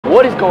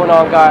going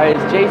on, guys?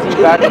 Jay-Z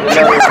back with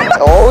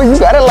another. Oh, you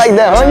got it like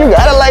that, huh? You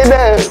got it like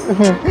that.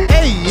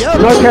 Hey, yo.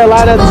 North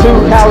Carolina to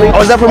Cali.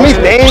 Oh, is that for me?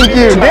 Thank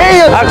you.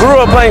 Damn. I grew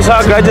up playing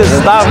soccer. I just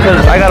stopped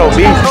because I got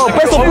obese. Oh,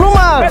 Peso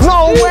Pluma.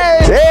 No way.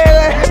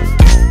 Yeah.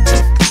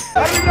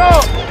 How you know?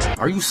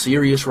 Are you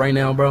serious right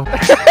now, bro?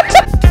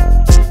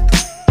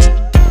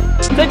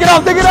 Take it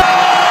off, take it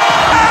off!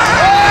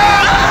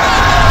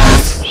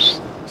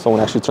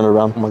 Someone actually turned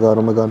around. Oh my god,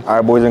 oh my god. All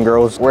right, boys and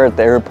girls, we're at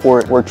the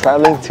airport. We're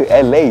traveling to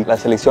LA. La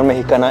Selección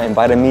Mexicana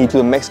invited me to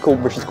the Mexico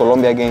versus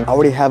Colombia game. I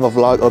already have a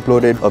vlog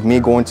uploaded of me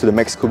going to the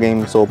Mexico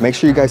game, so make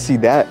sure you guys see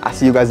that. I'll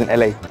see you guys in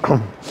LA.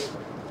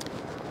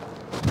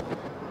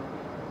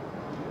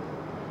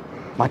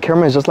 My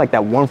camera is just like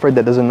that one friend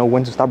that doesn't know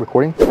when to stop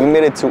recording. We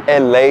made it to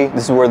LA.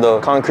 This is where the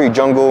concrete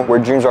jungle, where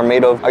dreams are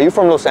made of. Are you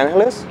from Los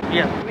Angeles?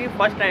 Yeah, me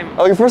first time.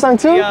 Oh, your first time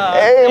too? Yeah.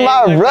 Hey,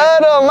 my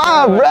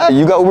brother.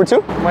 You got Uber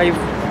too? My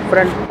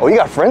friend. Oh, you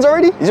got friends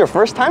already? This is your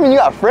first time and you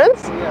got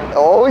friends? Yeah.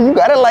 Oh, you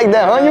got it like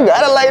that, huh? You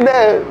got it like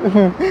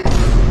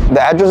that.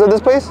 The address of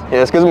this place?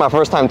 Yeah, it's because it's my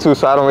first time too,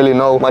 so I don't really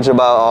know much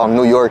about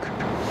New York.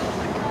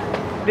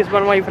 This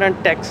one my friend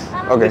text.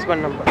 Okay. This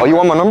one number. Oh, you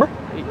want my number?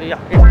 Yeah,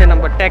 it's the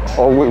number text.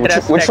 Oh, what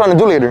you trying to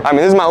do later? I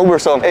mean, this is my Uber,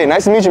 so hey,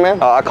 nice to meet you, man.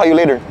 I'll call you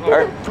later. All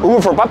right. Uber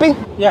for Papi?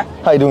 Yeah.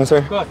 How you doing,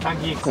 sir? Good,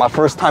 thank you. My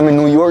first time in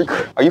New York.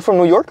 Are you from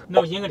New York?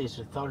 No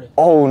English, sorry.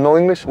 Oh, no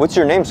English? What's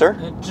your name, sir?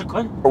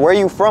 Zhikun, Or where are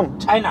you from?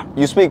 China.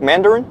 You speak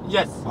Mandarin?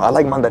 Yes. Oh, I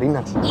like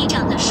mandarinas. Do 你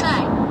长得帅，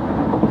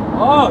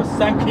 Oh,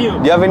 thank you.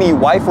 you have any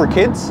wife or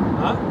kids?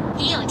 Huh?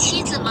 你有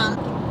妻子吗？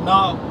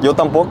 No. Yo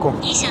tampoco.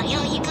 你想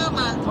要一个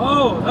吗？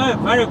 Oh, hey,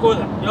 very good.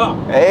 Yeah.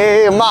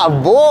 Hey, my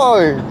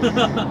boy!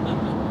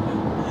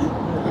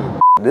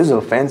 This is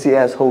a fancy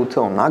ass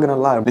hotel, I'm not gonna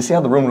lie. Let's see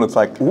how the room looks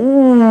like.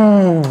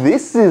 Ooh,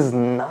 this is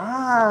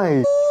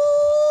nice.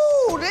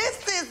 Ooh,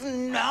 this is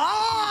nice.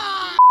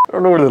 I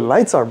don't know where the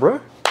lights are,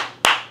 bro.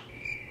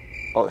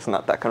 Oh, it's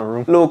not that kind of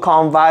room. Little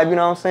calm vibe, you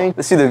know what I'm saying?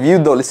 Let's see the view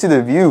though, let's see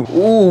the view.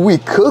 Ooh, we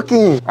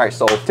cooking. All right,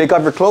 so take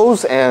off your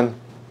clothes and...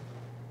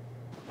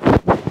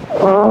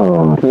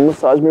 Can you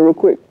massage me real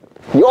quick?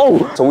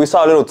 Yo! So we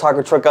saw a little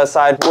taco truck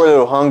outside. We're a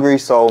little hungry,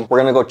 so we're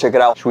gonna go check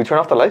it out. Should we turn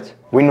off the lights?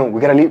 Wait, no,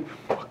 we gotta leave.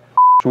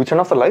 Should we turn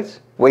off the lights?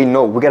 Wait,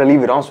 no, we gotta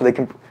leave it on so they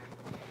can...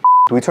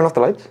 Do we turn off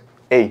the lights?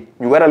 Hey,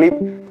 you gotta leave.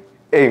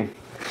 Hey,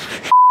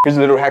 here's a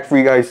little hack for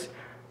you guys.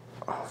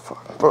 Oh,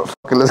 fuck. Bro,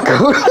 okay, let's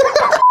go.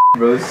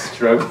 Bro's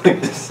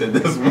struggling to say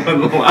this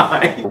one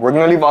line. We're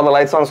gonna leave all the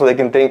lights on so they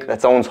can think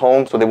that's someone's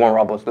home so they won't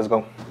rob us. Let's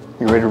go.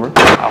 You ready to run?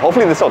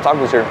 Hopefully they sell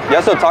tacos here. You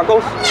guys sell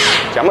tacos?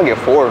 See, I'm gonna get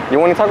 4. You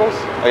want any tacos?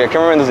 Oh yeah,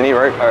 cameraman doesn't eat,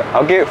 right? All right,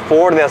 I'll get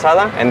 4 de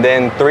asada and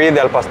then 3 de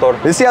al pastor.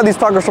 Let's see how these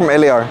tacos from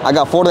LA are. I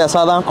got 4 de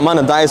asada. I'm on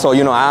a diet, so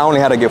you know, I only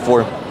had to get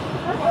 4.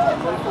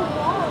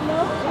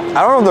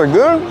 I don't know if they're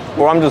good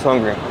or I'm just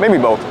hungry. Maybe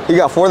both. He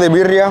got 4 de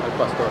birria.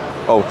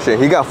 Oh shit,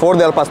 he got 4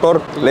 de al pastor.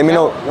 Let me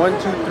know. 1,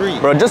 2, 3.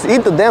 Bro, just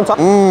eat the damn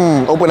taco.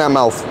 Open that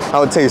mouth.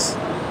 How it tastes.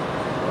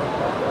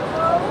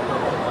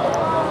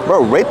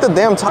 Bro, rate the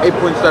damn taco.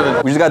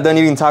 8.7. We just got done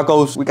eating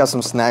tacos. We got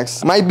some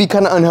snacks. Might be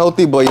kind of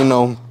unhealthy, but you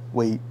know.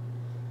 Wait,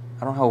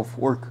 I don't have a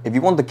fork. If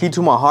you want the key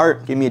to my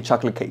heart, give me a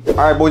chocolate cake. All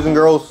right, boys and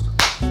girls.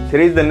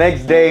 Today's the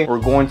next day. We're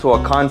going to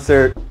a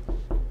concert.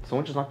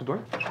 Someone just knocked the door?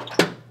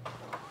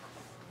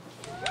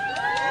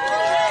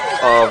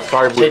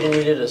 Sorry, Said you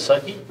needed a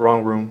sucky?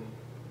 wrong room.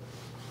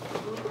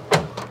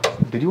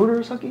 Did you order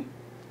a sucky?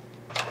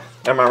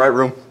 In my right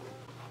room.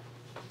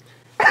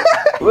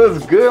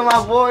 What's good,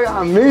 my boy?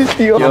 I missed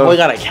you. My boy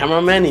got a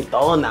cameraman, he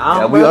throwing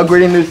out. Yeah, we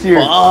upgrading this year.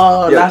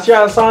 Oh, Yeah. last year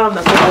I saw him,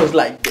 that's when I was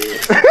like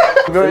this.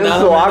 Bro, it's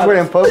so awkward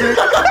in public.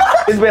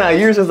 It's been a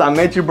year since I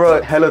met you,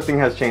 bro. Hella thing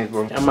has changed,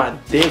 bro. And my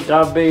dick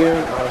got bigger.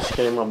 I was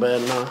getting my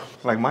bed now.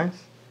 Like mine?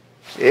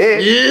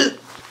 Yeah.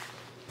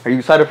 Are you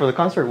excited for the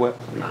concert? What?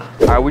 Nah.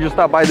 All right, we just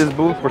stopped by this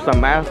booth for some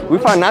masks. We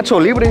found Nacho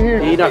Libre here.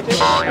 Mira,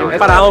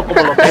 parado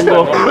como lo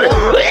tengo.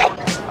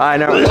 I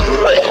know.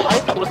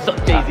 What's up,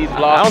 Jay-Z's I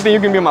vlog? don't think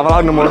you can be in my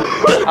vlog no more.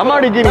 I'm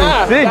already getting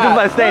sick just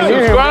by staying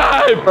here.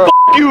 Subscribe! F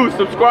you,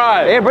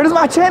 subscribe! Hey, bro, this is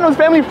my channel. It's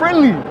family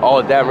friendly.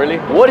 Oh, damn, really?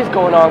 What is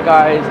going on,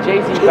 guys?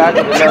 Jay-Z back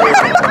with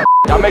another.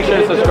 Y'all make sure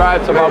to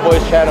subscribe to my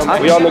boy's channel.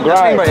 We on the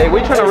grind. Hey,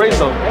 we trying to race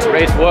though.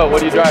 Race what? What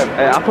do you drive?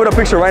 Hey, I put a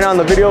picture right now in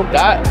the video.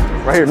 That?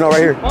 Right here. No,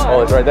 right here.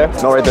 Oh, it's right there?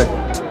 No, right there.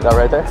 That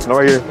right there? No,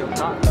 right here.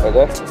 Right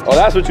there? Oh,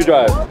 that's what you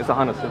drive. It's a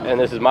Honda Civic. And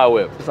this is my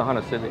whip. It's a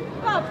Honda Civic.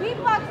 Oh,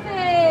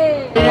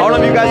 beatboxing. I don't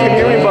know if you guys can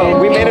hear me, but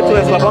we made it to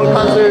this LeBron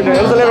concert.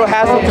 It was a little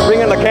hassle to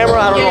bring in the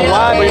camera. I don't know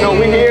why, but you know,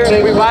 we here,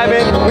 we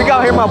vibing. We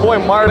got here my boy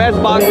Mark,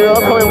 best boxer,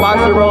 upcoming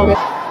boxer, bro.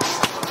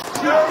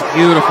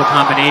 Beautiful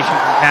combination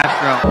from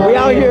Castro. We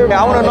out here.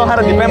 I want to know how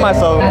to defend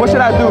myself. What should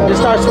I do?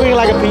 Just start swinging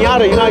like a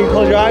piñata. You know how you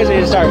close your eyes and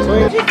you start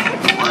swinging?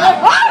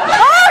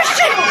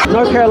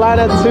 North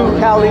Carolina to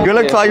Cali. Good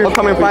luck to all your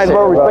upcoming fights,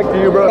 bro. Respect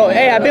to you, bro.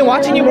 Hey, I've been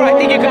watching you, bro. I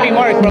think you could be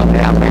Mark, bro.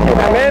 Yeah,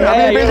 man,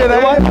 I'm busy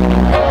that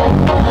one.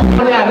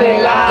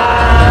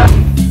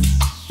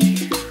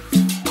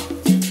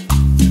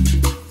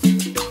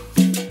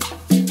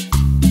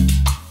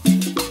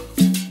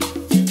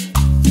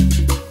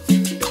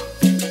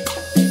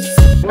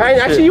 Alright,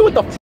 actually, you with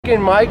the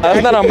fucking mic.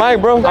 That's not a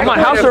mic, bro. I'm on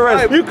house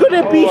arrest. You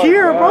couldn't be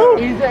here, bro.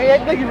 He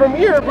act like you're from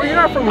here, bro. You're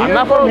not from here. I'm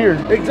not bro. from here.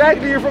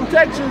 Exactly, you're from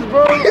Texas,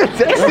 bro.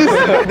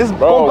 This is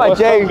Bro, by what's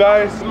Jay. up,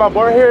 guys? This is my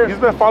boy here. He's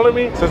been following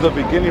me since the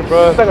beginning,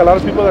 bro. It's like a lot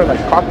of people that are like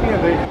cocky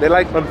and they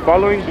like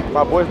unfollowing.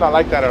 My boy's not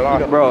like that at all.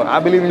 Bro, I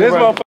believe in you, This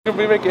bro. motherfucker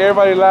be making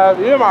everybody laugh.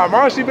 Even my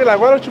mom, she be like,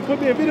 why don't you put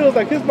me in videos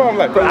like his mom?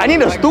 Like, Bro, I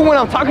need a stool when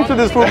I'm talking to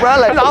this fool, bro.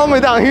 Like, all the way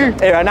down here.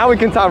 Hey, right now we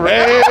can talk,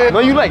 right? No,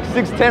 you like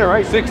 6'10",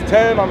 right?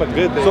 6'10" on a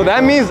good day. So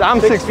that means I'm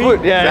 6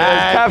 foot. Yeah,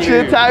 Exactly. tap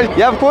shit, tap.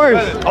 Yeah, of course.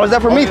 Oh, is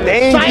that for me?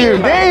 Thank you.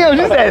 Damn,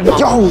 she said,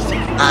 yo.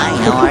 Hi,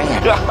 how are you?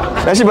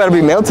 That shit better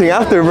be melting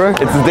after, bro.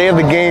 It's the day of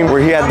the game.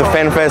 We're here at the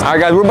Fan Fest. All right,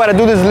 guys, we're about to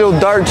do this little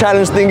dart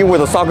challenge thingy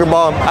with a soccer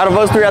ball. Out of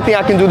us three, I think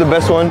I can do the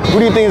best one. Who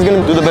do you think is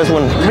gonna do the best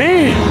one?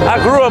 Me? I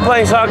grew up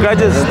playing soccer. I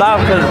just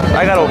stopped because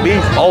I got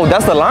obese. Oh,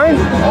 that's the line?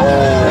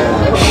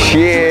 Oh,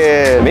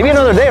 shit. Maybe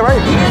another day,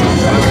 right?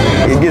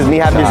 It gives me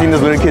happy seeing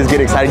those little kids get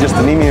excited just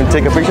to meet me and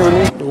take a picture with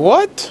me.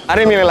 What? I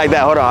didn't mean it like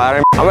that. Hold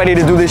on. I'm ready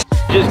to do this.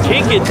 Just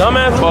kick it,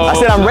 dumbass. I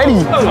said I'm ready.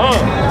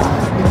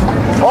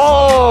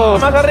 Oh.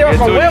 Más arriba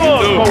con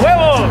huevos, con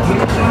huevos.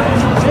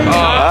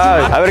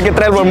 A ver qué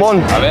trae el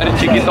bombón. A ver,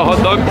 chiquito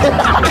hot dog.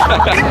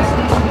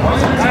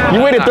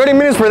 You waited 30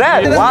 minutes for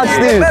that. Watch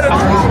this.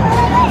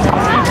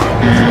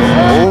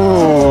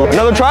 Ooh.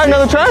 Another try,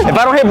 another try. If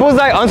I don't hit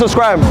bullseye,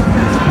 unsubscribe.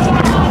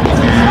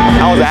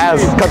 That was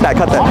ass. Cut that,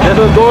 cut that. This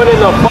was going in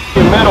the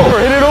fucking middle.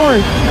 Hit it over.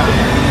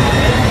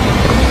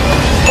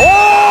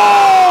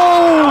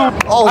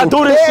 Oh! I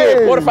do this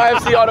shit. 45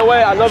 FC all the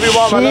way. I love you,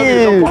 mom. I love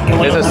you.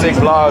 It's a sick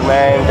vlog,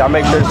 man. Y'all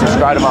make sure to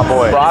subscribe to my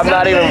boy. Bro, I'm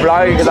not even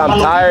vlogging because I'm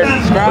tired.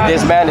 But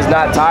this man is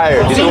not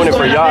tired. He's doing it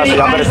for y'all, so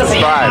y'all better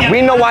subscribe.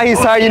 We know why he's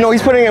tired. You know,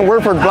 he's putting in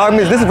work for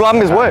Vlogmas. This is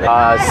Vlogmas what?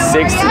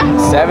 6,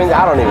 7,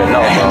 I don't even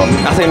know, bro.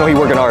 I say no, he's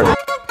working hard.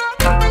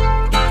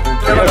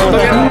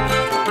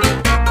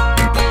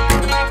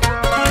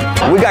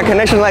 We got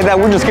connections like that.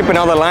 We're just skipping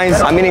all the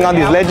lines. I'm meeting all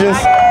these legends.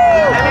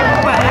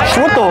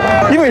 What the?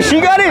 Even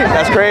she got it?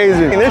 That's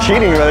crazy. And they're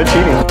cheating, bro. They're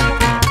cheating.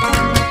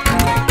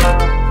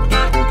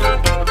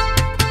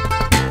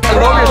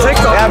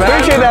 Yeah, I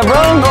appreciate that,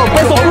 bro. No,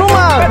 peso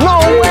pluma. No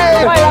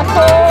way.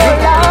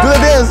 Do the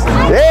dance.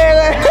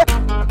 Yeah.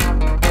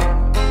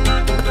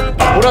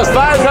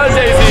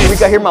 We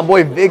got here my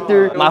boy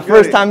Victor. My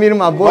first time meeting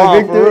my boy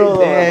Victor.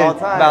 Damn,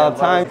 about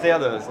time. Yeah,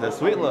 the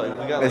sweet look.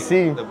 We got Let's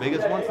see. the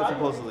biggest ones that's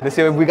supposedly. Let's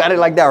see if we got it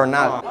like that or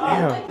not.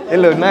 Damn. It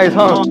looks nice,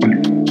 huh?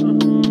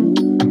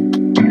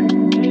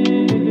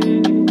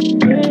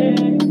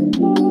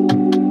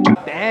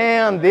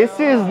 Damn, this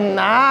is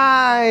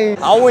nice.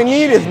 All we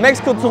need is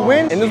Mexico to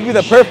win, and this will be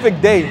the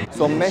perfect day.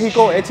 So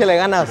Mexico, échale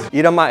ganas.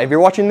 Irama, if you're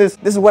watching this,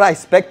 this is what I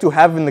expect to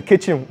have in the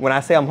kitchen when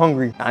I say I'm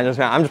hungry. I'm just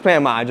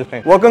playing. I'm just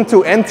playing. Welcome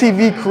to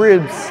MTV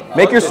Cribs.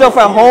 Make yourself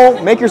at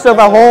home. Make yourself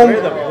at home.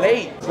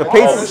 The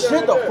plates.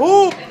 Shit, the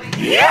food.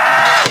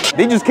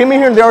 They just came in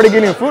here and they're already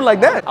getting food like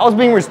that. I was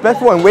being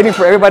respectful and waiting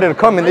for everybody to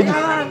come, and they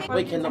just.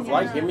 Wait, can the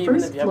vlog hear me even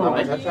if you have the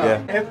mic?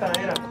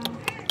 Yeah.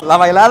 La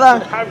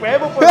bailada.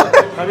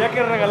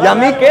 ¿Y a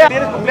mí qué?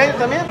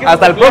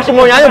 Hasta el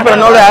próximo año, pero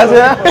no le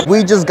hace.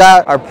 We just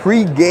got our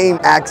pre-game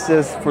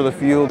access for the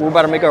field. We're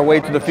about to make our way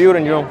to the field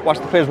and, you know, watch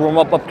the players warm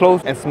up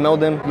close and smell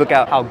them. Look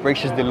at how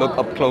gracious they look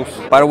up close.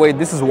 By the way,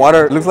 this is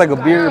water. It looks like a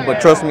beer, but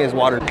trust me, it's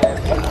water.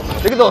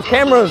 Look at those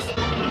cameras.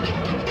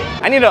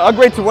 I need to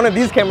upgrade to one of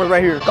these cameras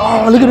right here.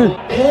 Oh, look at it.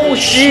 Oh,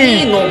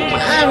 shit, no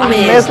I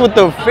mames. mess with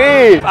the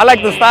fit. I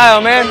like the style,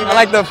 man. I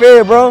like the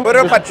fit, bro. Put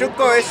up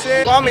Pachuco,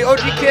 ese. Follow me, OG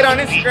Kid on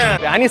Instagram.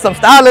 Yeah, I need some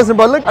style lesson,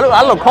 bro. Look,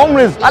 I look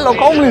homeless. I look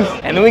homeless.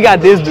 And then we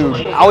got this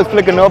dude. I was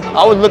flicking up.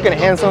 I was looking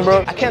handsome,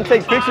 bro. I can't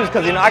take pictures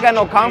because, you know, I got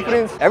no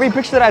confidence. Every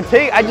picture that I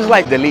take, I just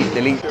like delete.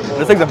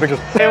 Let's take some pictures.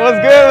 Hey, what's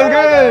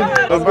good?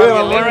 What's good,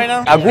 my boy? Right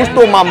now?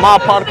 Augusto Mama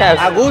Podcast.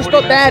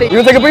 Augusto Daddy. You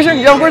gonna take a picture?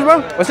 Yeah, of course,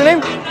 bro. What's your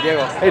name?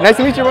 Diego. Hey, nice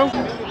to meet you, bro.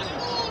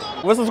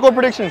 What's the score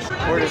predictions?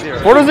 4-0.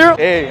 4-0?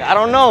 Hey, I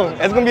don't know.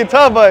 It's gonna be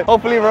tough, but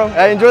hopefully, bro.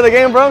 I enjoy the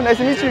game, bro. Nice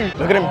to meet you.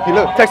 Look at him. He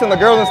look texting the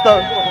girls and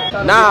stuff.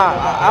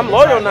 Nah, I'm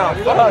loyal now.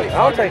 Fuck. I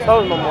don't take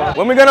hoes no more.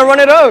 When we gonna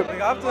run it up?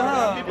 Yeah.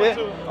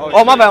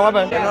 Oh, my bad.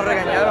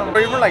 Or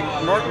even like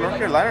North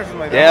Carolina or something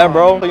like that. Yeah,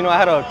 bro. You know, I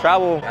had to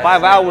travel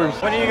 5 hours.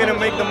 When are you gonna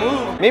make the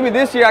move? Maybe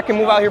this year I can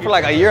move out here for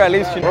like a year at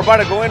least. We're about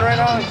to go in right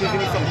now. If you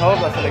need some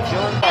help, la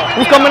selección.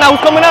 Who's coming out?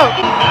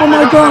 Oh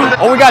my God.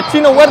 Oh, we got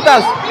Chino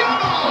Huertas.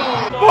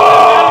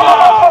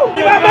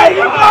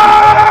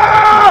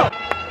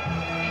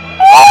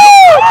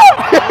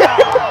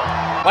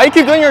 Why you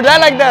keep doing your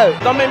dad like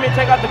that? Don't make me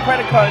take out the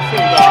credit card shit,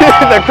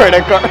 bro. The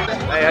credit card.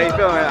 Hey, how you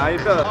feeling, man? How you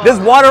feeling? This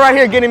water right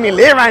here getting me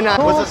lit right now.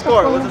 What's the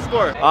score?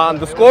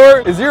 The score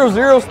is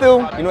 0-0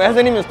 still. You know, it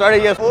hasn't even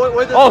started yet.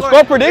 What's the Oh, score?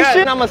 score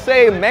prediction? Yeah. I'm gonna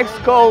say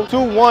Mexico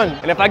 2-1.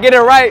 And if I get it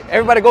right,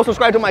 everybody go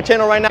subscribe to my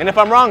channel right now. And if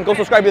I'm wrong, go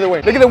subscribe either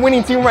way. Look at the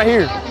winning team right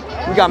here.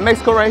 We got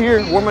Mexico right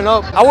here warming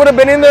up. I would have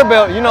been in there,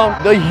 but you know,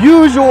 the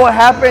usual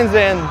happens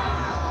and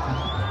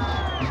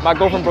my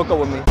girlfriend broke up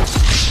with me.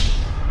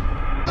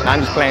 Nah,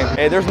 I'm just playing.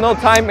 Hey, there's no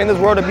time in this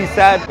world to be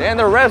sad. And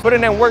the rest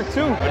putting in work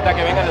too. Ahorita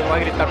que vengan les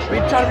voy a gritar,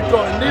 pinche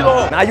árbitro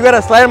vendido. Now you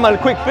gotta slide him a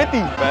quick 50.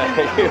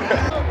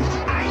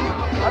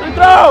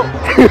 Árbitro!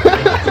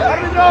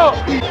 Árbitro!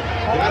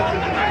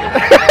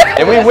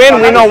 If we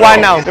win, we know why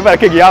now. They better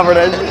kick you out for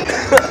that.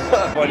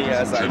 Funny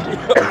ass idea.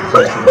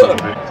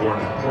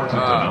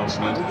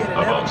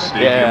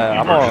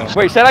 Yeah, I'm on.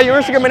 Wait, shout out your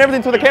Instagram and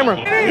everything to the camera.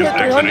 You got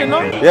 300,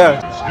 no? Yeah.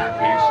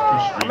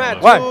 I'm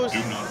at What?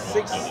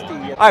 260.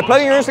 All right,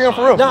 plug in your Instagram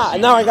for real. Nah,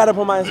 now I gotta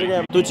put my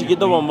Instagram. Tu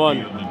chiquito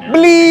bombón.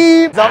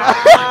 Bleep.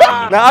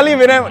 Nah, I'll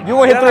leave it in. You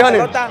won't hit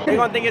 300. They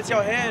gonna think it's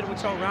your head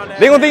with your round ass.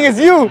 They gonna think it's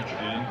you.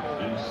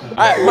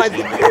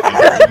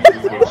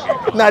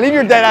 Nah, leave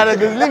your dad out of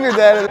this. Leave your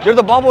dad out of this. They're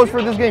the ball boys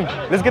for this game.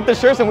 Let's get the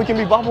shirts and we can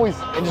be ball boys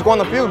and just go on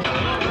the field.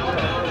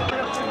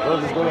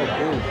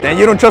 Then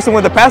you don't trust him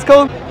with the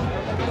passcode?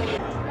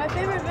 My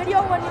favorite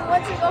video when you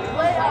went to go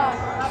play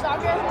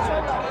soccer as a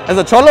cholo. As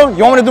a cholo?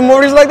 You want me to do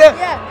more videos like that?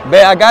 Yeah.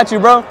 Bet, I got you,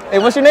 bro. Hey,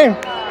 what's your name?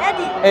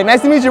 Eddie. Hey,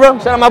 nice to meet you, bro.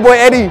 Shout out my boy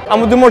Eddie. I'm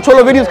gonna do more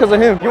cholo videos because of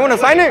him. You wanna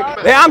sign it?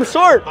 Hey, I'm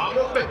short.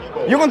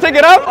 You gonna take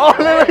it up? Oh,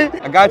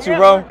 literally. I got you,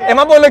 bro. Hey,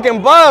 my boy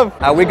looking buff.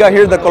 We got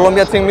here the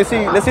Colombia team.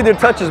 Let's see their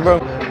touches, bro.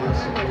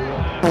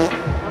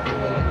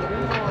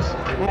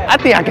 I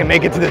think I can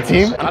make it to the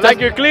team. I like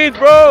your cleats,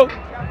 bro.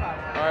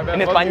 En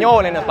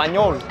español, en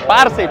español.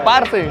 Parce,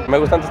 parce. Me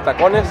gustan tus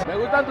tacones. Me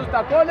gustan tus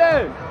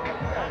tacones.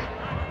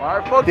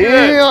 Alright, fuck you.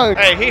 Damn.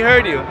 Hey, he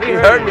heard you. He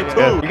heard me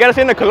too. You gotta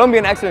say in a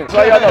Colombian accent.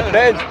 So you on the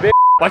bench, bitch.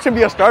 Watch him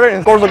be a starter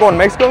and scores a goal in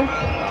Mexico. Oh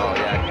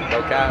yeah,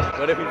 no cap.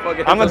 What if he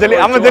fucking? I'm gonna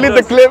delete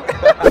the clip.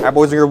 All right,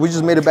 boys and girls, we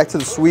just made it back to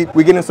the suite.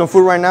 We're getting some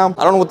food right now.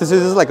 I don't know what this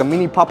is. This is like a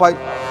mini Popeye.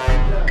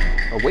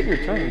 Oh, wait your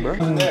turn, bro.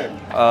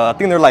 I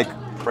think they're like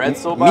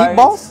pretzel bites.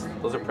 Meatballs?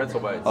 Those are pretzel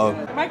bites. Oh.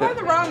 Am I going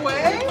the wrong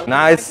way?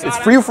 Nah, it's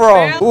free for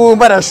all. Ooh,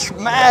 better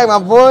smack, my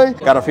boy.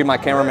 Gotta feed my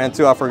cameraman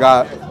too, I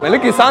forgot. Man,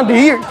 look at Santi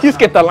here. He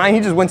skipped the line, he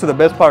just went to the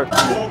best part.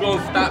 Who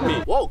gonna stop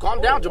me? Whoa,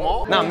 calm down,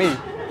 Jamal. Not me.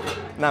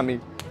 Not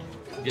me.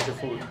 Get your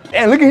food.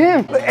 And look at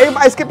him. Look,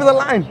 everybody skipping the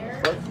line.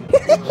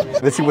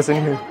 Let's see what's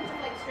in here.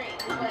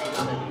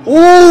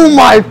 Ooh,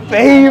 my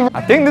favorite.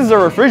 I think this is a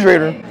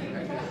refrigerator.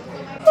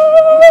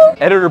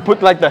 Editor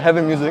put like the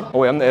heaven music. Oh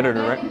wait, I'm the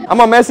editor, right? I'm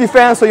a Messi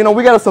fan, so you know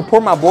we gotta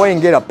support my boy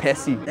and get a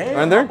Pepsi. Damn,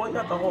 Right there? my boy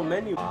got the whole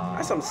menu.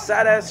 That's some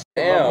sad ass.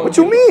 Damn. What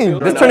you mean?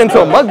 This turned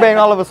into a mukbang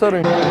all of a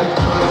sudden.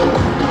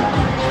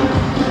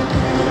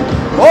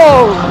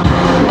 Oh!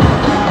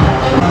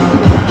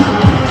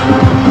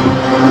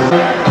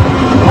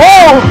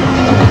 Oh!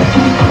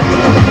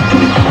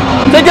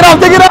 Take it off,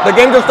 take it off! The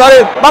game just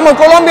started. Vamos,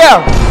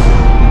 Colombia!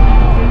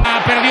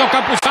 Perdió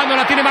Campuzano,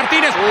 la tiene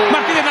Martínez.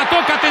 Martínez la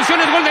toca, atención,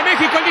 es gol de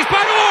México, el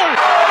disparo.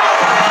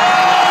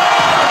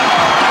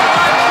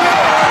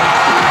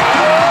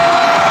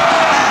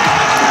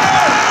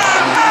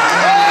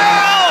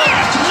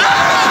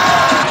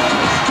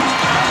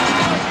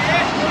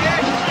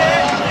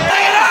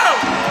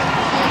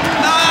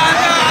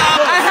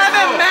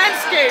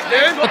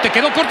 Te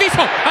quedó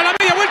Cortizo, a la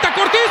media vuelta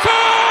Cortizo.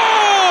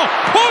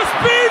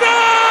 ¡Ospina!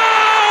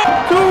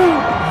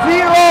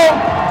 2-0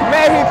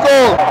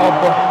 México.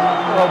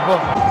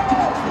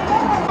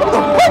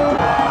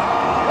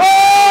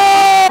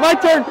 Oh, my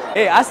turn.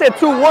 Hey, I said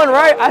 2-1,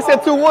 right? I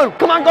said 2-1.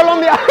 Come on,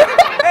 Colombia.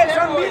 Hey,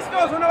 son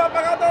viscos, uno va a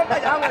pagar todo para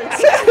allá, güey.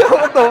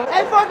 What the?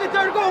 Hey, fucking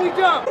third goal, we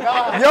jump.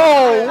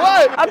 Yo,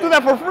 what? I do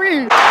that for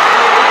free.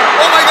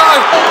 Oh my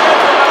gosh.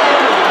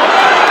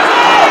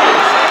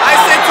 I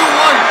said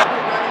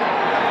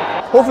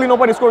 2-1. Hopefully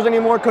nobody scores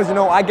anymore because, you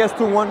know, I guess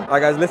 2-1. All right,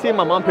 guys, let's see if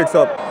my mom picks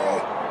up.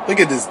 Look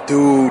at this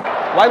dude.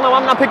 Why is my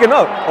mom not picking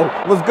up? Oh,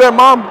 what's good,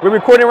 Mom? We're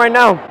recording right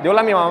now.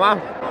 Hola, mi mamá.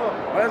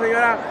 Hola,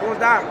 señora, ¿cómo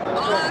está?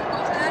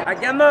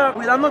 Aquí ando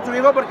cuidando a su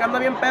hijo porque anda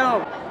bien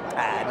pedo.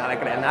 Ah, no la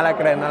crees, no la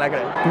crees, no la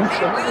crees.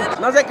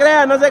 No se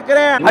crea, no se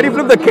crea. How do you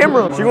flip the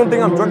camera? She gonna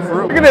think I'm drunk for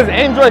real. Look at this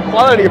Android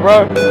quality,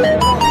 bro.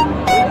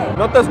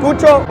 No te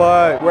escucho,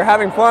 but we're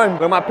having fun.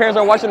 When my parents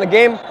are watching the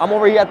game, I'm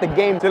over here at the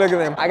game. See, look at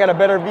them. I got a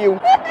better view.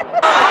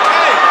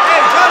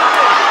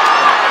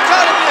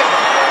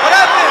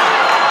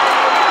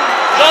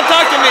 Don't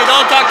talk to me,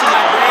 don't talk to me.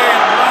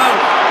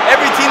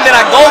 Every team that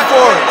I go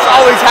for, it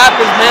always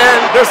happens, man.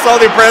 They're so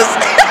depressed.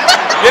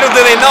 Little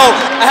do they know,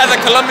 I had the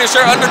Colombian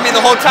shirt under me the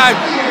whole time.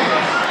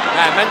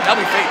 Nah, man, that'll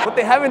be fake. What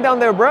they having down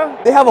there, bro?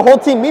 They have a whole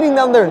team meeting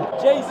down there.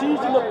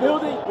 JC's in the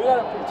building. We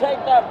gotta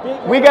protect that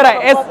big. We gotta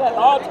at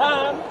all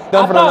times.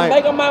 Done for the night.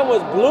 Mega Man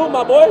was blue,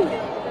 my boy.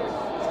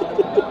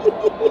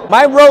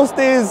 My roast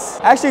is,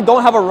 I actually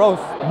don't have a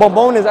roast.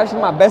 Bombon is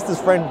actually my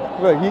bestest friend.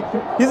 Look,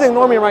 he's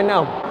ignoring me right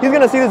now. He's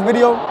gonna see this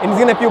video and he's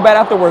gonna feel bad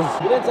afterwards.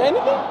 You didn't say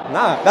anything?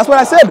 Nah, that's what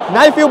I said.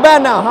 Now you feel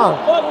bad now, huh?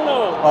 Fuck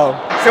no. Oh.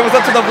 Say what's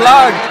up to the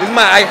vlog. This is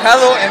my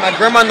ahijado and my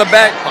grandma in the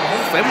back. My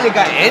whole family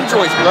got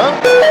Androids, bro.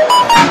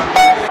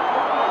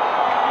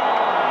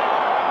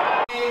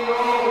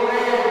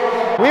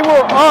 We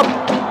were up.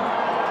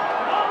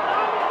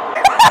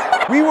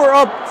 We were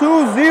up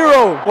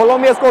 2-0.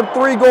 Colombia scored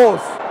 3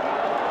 goals.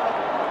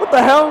 What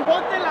the hell?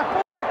 Ponte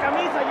la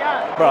camisa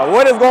ya. Bro,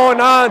 what is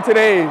going on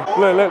today?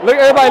 Look,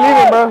 everybody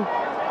leaving, bro.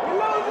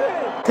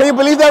 Can you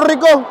believe that,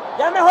 Rico?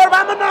 Ya mejor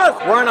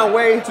vámonos. We're on our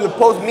way to the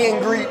post meet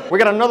and greet. We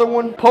got another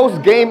one.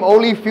 Post game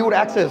only field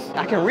access.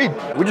 I can read.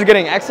 We're just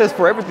getting access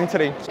for everything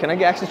today. Can I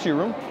get access to your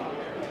room?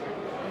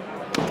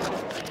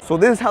 So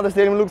this is how the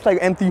stadium looks like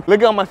empty. Look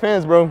at all my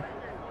fans, bro.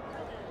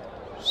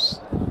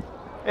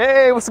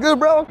 Hey, what's good,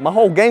 bro? My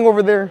whole gang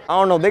over there. I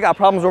don't know, they got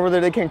problems over there.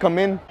 They can't come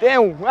in.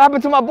 Damn, what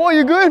happened to my boy?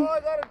 You good? Oh,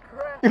 I got a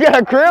cramp. You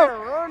got a cramp?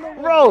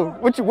 Bro,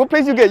 what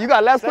place you get? You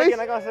got last place?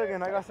 I got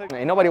second.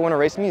 Ain't nobody want to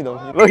race me,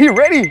 though. Look, he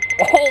ready.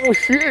 Oh,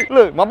 shit.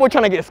 Look, my boy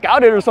trying to get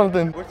scouted or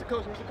something. Where's the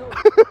coach?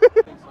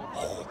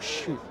 Oh,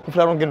 shoot.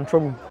 Hopefully I don't get in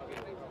trouble.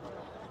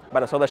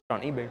 But I saw that shit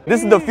on eBay.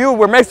 This is the field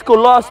where Mexico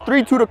lost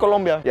 3-2 to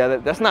Colombia. Yeah,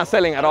 that's not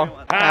selling at all.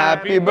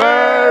 Happy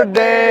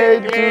birthday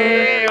to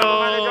you.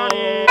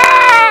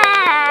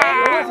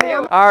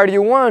 I already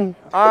won.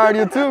 I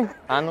already too.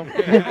 I know.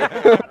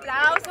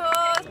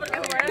 Aplausos, porque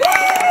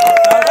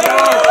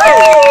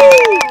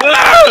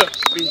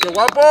Pinche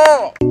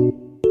guapo.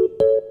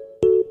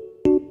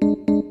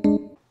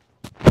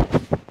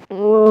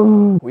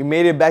 We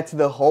made it back to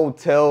the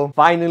hotel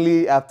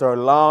finally after a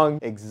long,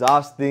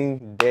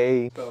 exhausting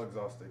day. So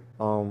exhausting.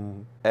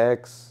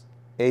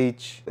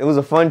 It was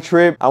a fun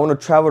trip. I want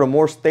to travel to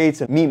more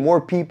states and meet more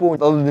people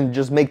other than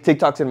just make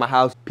TikToks in my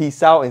house.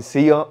 Peace out and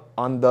see ya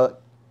on the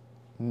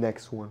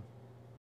next one.